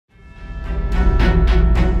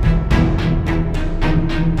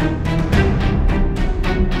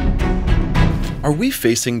Are we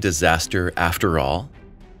facing disaster after all?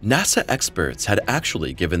 NASA experts had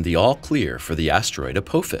actually given the all-clear for the asteroid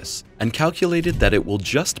Apophis and calculated that it will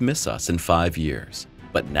just miss us in 5 years.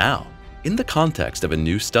 But now, in the context of a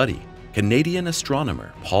new study, Canadian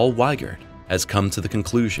astronomer Paul Wiegert has come to the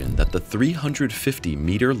conclusion that the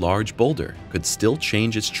 350-meter large boulder could still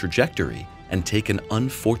change its trajectory and take an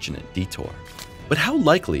unfortunate detour. But how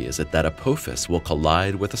likely is it that Apophis will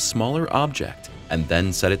collide with a smaller object and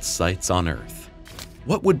then set its sights on Earth?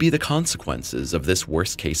 What would be the consequences of this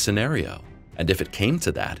worst-case scenario? And if it came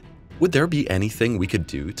to that, would there be anything we could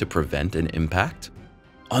do to prevent an impact?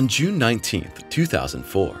 On June 19,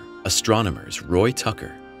 2004, astronomers Roy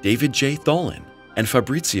Tucker, David J. Tholen, and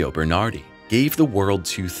Fabrizio Bernardi gave the world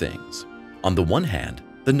two things. On the one hand,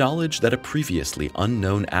 the knowledge that a previously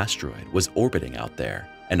unknown asteroid was orbiting out there,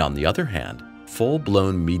 and on the other hand,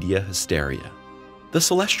 full-blown media hysteria. The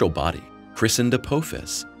celestial body, christened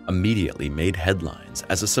Apophis, immediately made headlines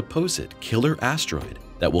as a supposed killer asteroid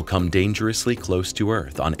that will come dangerously close to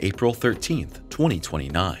Earth on April 13,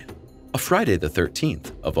 2029, a Friday the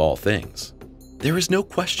 13th of all things. There is no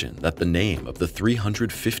question that the name of the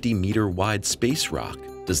 350-meter-wide space rock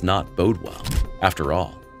does not bode well. After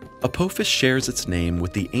all, Apophis shares its name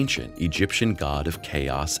with the ancient Egyptian god of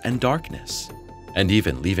chaos and darkness. And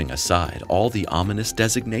even leaving aside all the ominous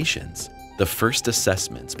designations, the first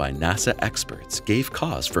assessments by NASA experts gave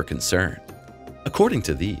cause for concern. According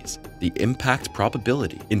to these, the impact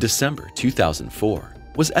probability in December 2004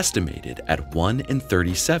 was estimated at 1 in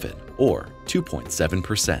 37, or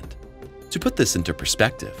 2.7%. To put this into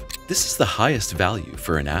perspective, this is the highest value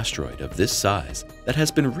for an asteroid of this size that has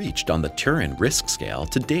been reached on the Turin risk scale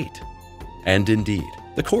to date. And indeed,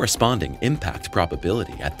 the corresponding impact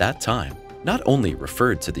probability at that time not only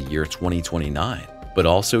referred to the year 2029, but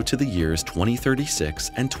also to the years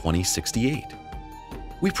 2036 and 2068.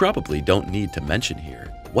 We probably don't need to mention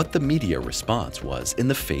here what the media response was in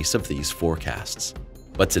the face of these forecasts.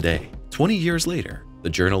 But today, 20 years later, the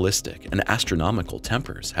journalistic and astronomical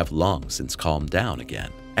tempers have long since calmed down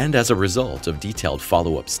again, and as a result of detailed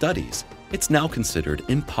follow-up studies, it's now considered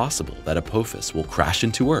impossible that Apophis will crash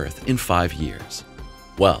into Earth in 5 years.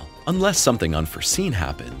 Well, unless something unforeseen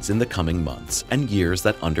happens in the coming months and years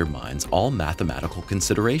that undermines all mathematical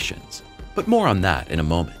considerations. But more on that in a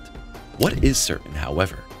moment. What is certain,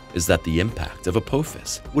 however, is that the impact of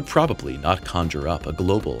Apophis would probably not conjure up a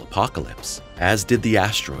global apocalypse, as did the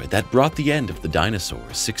asteroid that brought the end of the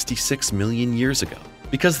dinosaurs 66 million years ago,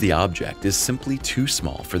 because the object is simply too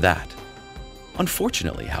small for that.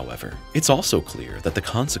 Unfortunately, however, it's also clear that the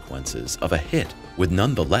consequences of a hit would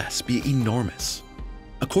nonetheless be enormous.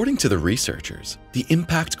 According to the researchers, the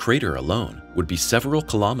impact crater alone would be several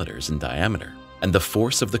kilometers in diameter, and the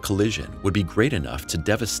force of the collision would be great enough to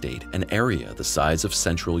devastate an area the size of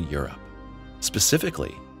Central Europe.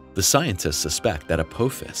 Specifically, the scientists suspect that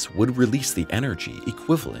Apophis would release the energy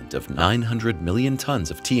equivalent of 900 million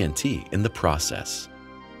tons of TNT in the process.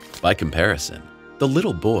 By comparison, the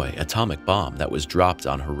little boy atomic bomb that was dropped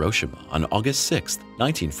on Hiroshima on August 6,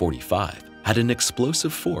 1945, had an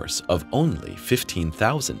explosive force of only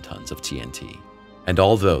 15,000 tons of TNT. And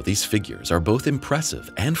although these figures are both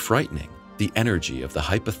impressive and frightening, the energy of the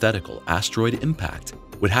hypothetical asteroid impact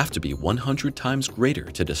would have to be 100 times greater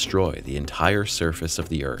to destroy the entire surface of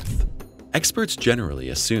the Earth. Experts generally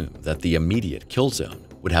assume that the immediate kill zone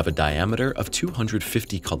would have a diameter of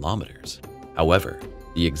 250 kilometers. However,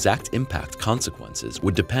 the exact impact consequences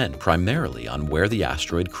would depend primarily on where the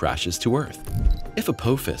asteroid crashes to Earth. If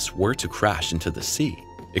Apophis were to crash into the sea,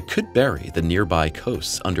 it could bury the nearby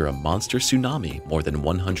coasts under a monster tsunami more than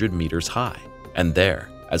 100 meters high, and there,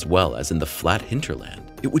 as well as in the flat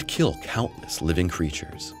hinterland, it would kill countless living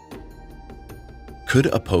creatures. Could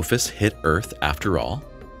Apophis hit Earth after all?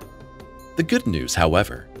 The good news,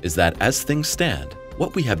 however, is that as things stand,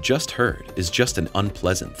 what we have just heard is just an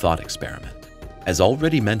unpleasant thought experiment. As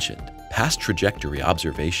already mentioned, past trajectory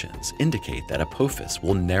observations indicate that Apophis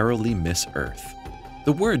will narrowly miss Earth.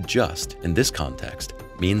 The word "just" in this context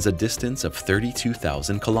means a distance of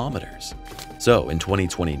 32,000 kilometers. So in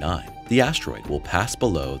 2029, the asteroid will pass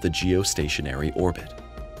below the geostationary orbit.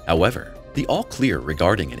 However, the all-clear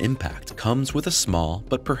regarding an impact comes with a small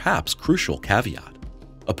but perhaps crucial caveat.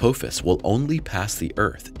 Apophis will only pass the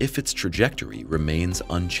Earth if its trajectory remains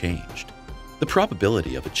unchanged. The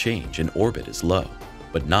probability of a change in orbit is low,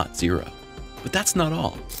 but not zero. But that's not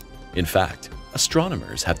all. In fact,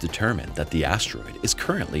 astronomers have determined that the asteroid is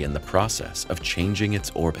currently in the process of changing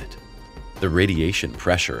its orbit. The radiation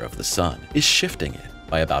pressure of the Sun is shifting it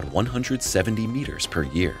by about 170 meters per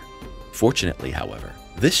year. Fortunately, however,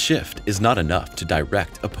 this shift is not enough to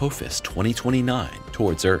direct Apophis 2029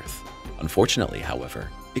 towards Earth. Unfortunately, however,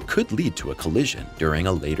 it could lead to a collision during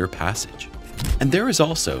a later passage. And there is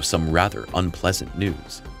also some rather unpleasant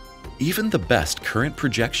news. Even the best current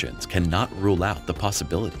projections cannot rule out the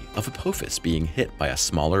possibility of Apophis being hit by a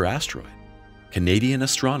smaller asteroid. Canadian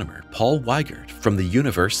astronomer Paul Wiegert from the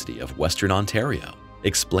University of Western Ontario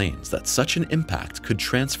explains that such an impact could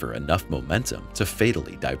transfer enough momentum to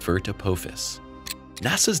fatally divert Apophis.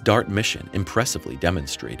 NASA's DART mission impressively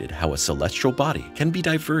demonstrated how a celestial body can be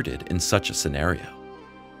diverted in such a scenario.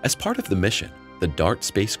 As part of the mission, the DART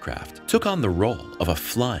spacecraft took on the role of a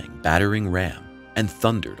flying battering ram and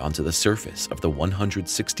thundered onto the surface of the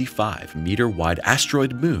 165-meter-wide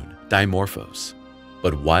asteroid moon Dimorphos.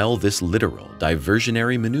 But while this literal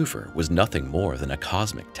diversionary maneuver was nothing more than a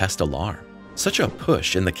cosmic test alarm, such a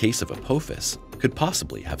push in the case of Apophis could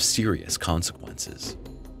possibly have serious consequences.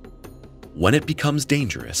 When it becomes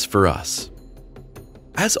dangerous for us.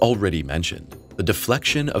 As already mentioned, the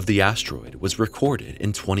deflection of the asteroid was recorded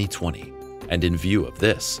in 2020, and in view of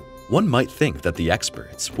this, one might think that the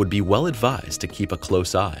experts would be well advised to keep a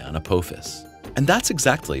close eye on Apophis. And that's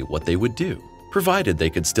exactly what they would do, provided they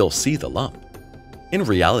could still see the lump. In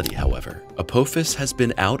reality, however, Apophis has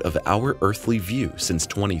been out of our earthly view since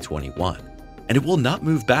 2021, and it will not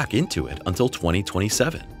move back into it until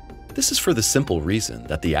 2027. This is for the simple reason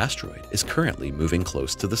that the asteroid is currently moving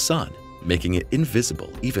close to the Sun, making it invisible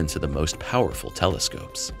even to the most powerful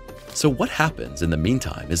telescopes. So what happens in the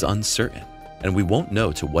meantime is uncertain, and we won't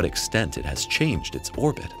know to what extent it has changed its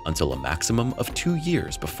orbit until a maximum of 2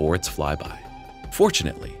 years before its flyby.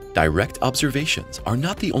 Fortunately, direct observations are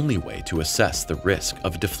not the only way to assess the risk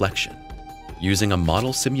of deflection. Using a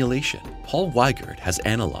model simulation, Paul Wiegert has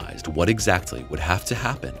analyzed what exactly would have to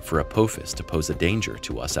happen for Apophis to pose a danger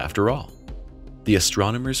to us after all. The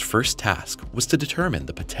astronomer's first task was to determine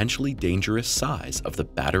the potentially dangerous size of the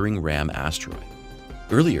battering ram asteroid.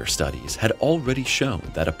 Earlier studies had already shown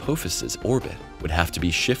that Apophis's orbit would have to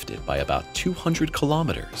be shifted by about 200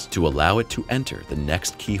 kilometers to allow it to enter the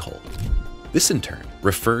next keyhole. This in turn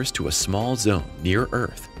refers to a small zone near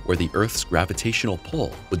Earth where the Earth's gravitational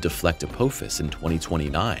pull would deflect Apophis in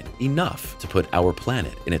 2029 enough to put our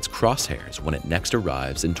planet in its crosshairs when it next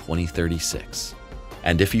arrives in 2036.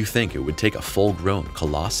 And if you think it would take a full-grown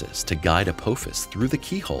colossus to guide Apophis through the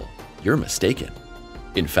keyhole, you're mistaken.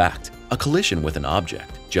 In fact, a collision with an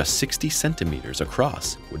object just 60 centimeters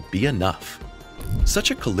across would be enough. Such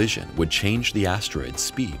a collision would change the asteroid's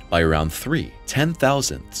speed by around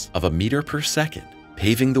 3/10,000ths of a meter per second,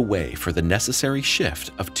 paving the way for the necessary shift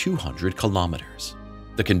of 200 kilometers.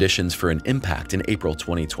 The conditions for an impact in April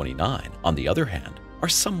 2029, on the other hand, are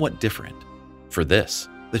somewhat different. For this,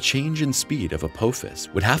 the change in speed of Apophis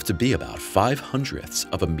would have to be about 5/100ths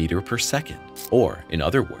of a meter per second, or, in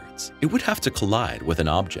other words, it would have to collide with an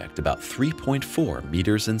object about 3.4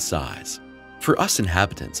 meters in size. For us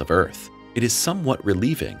inhabitants of Earth, it is somewhat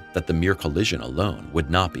relieving that the mere collision alone would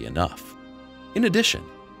not be enough. In addition,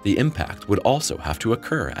 the impact would also have to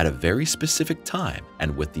occur at a very specific time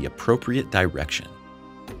and with the appropriate direction.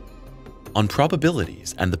 On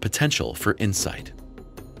probabilities and the potential for insight.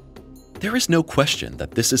 There is no question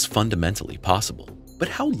that this is fundamentally possible, but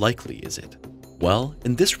how likely is it? Well,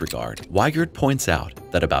 in this regard, Wiegert points out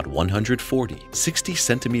that about 140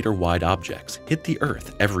 60-centimeter wide objects hit the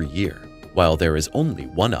Earth every year, while there is only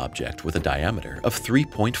one object with a diameter of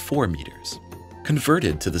 3.4 meters.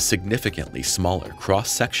 Converted to the significantly smaller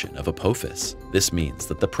cross-section of Apophis, this means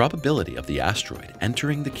that the probability of the asteroid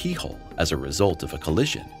entering the keyhole as a result of a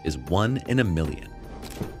collision is 1 in a million.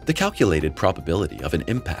 The calculated probability of an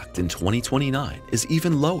impact in 2029 is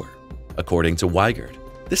even lower. According to Wiegert,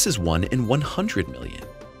 this is 1 in 100 million.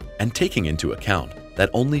 And taking into account that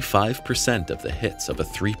only 5% of the hits of a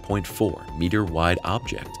 3.4-meter-wide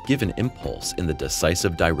object give an impulse in the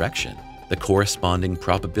decisive direction, the corresponding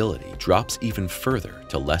probability drops even further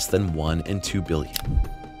to less than 1 in 2 billion.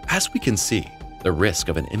 As we can see, the risk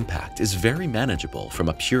of an impact is very manageable from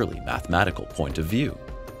a purely mathematical point of view.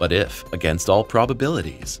 But if, against all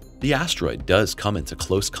probabilities, the asteroid does come into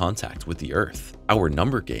close contact with the Earth, our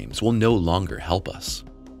number games will no longer help us.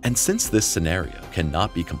 And since this scenario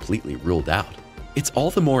cannot be completely ruled out, it's all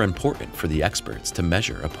the more important for the experts to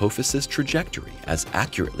measure Apophis's trajectory as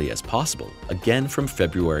accurately as possible again from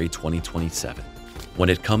February 2027. When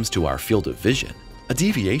it comes to our field of vision, a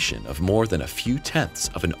deviation of more than a few tenths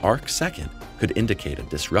of an arc-second could indicate a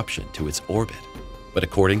disruption to its orbit. But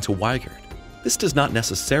according to Wiegert, this does not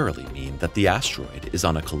necessarily mean that the asteroid is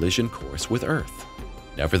on a collision course with Earth.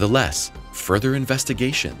 Nevertheless, further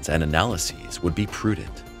investigations and analyses would be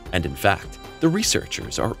prudent, and in fact, the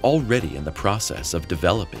researchers are already in the process of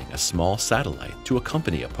developing a small satellite to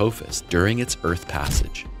accompany Apophis during its Earth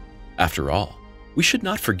passage. After all, we should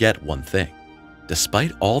not forget one thing.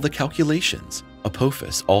 Despite all the calculations,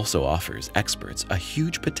 Apophis also offers experts a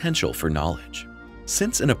huge potential for knowledge.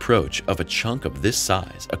 Since an approach of a chunk of this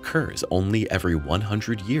size occurs only every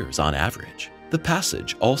 100 years on average, the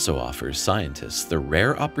passage also offers scientists the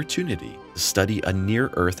rare opportunity to study a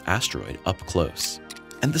near-Earth asteroid up close.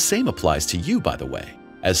 And the same applies to you, by the way.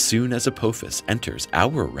 As soon as Apophis enters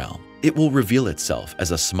our realm, it will reveal itself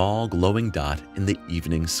as a small glowing dot in the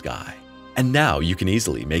evening sky. And now you can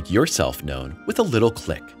easily make yourself known with a little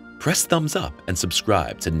click. Press thumbs up and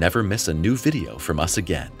subscribe to never miss a new video from us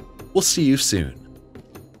again. We'll see you soon.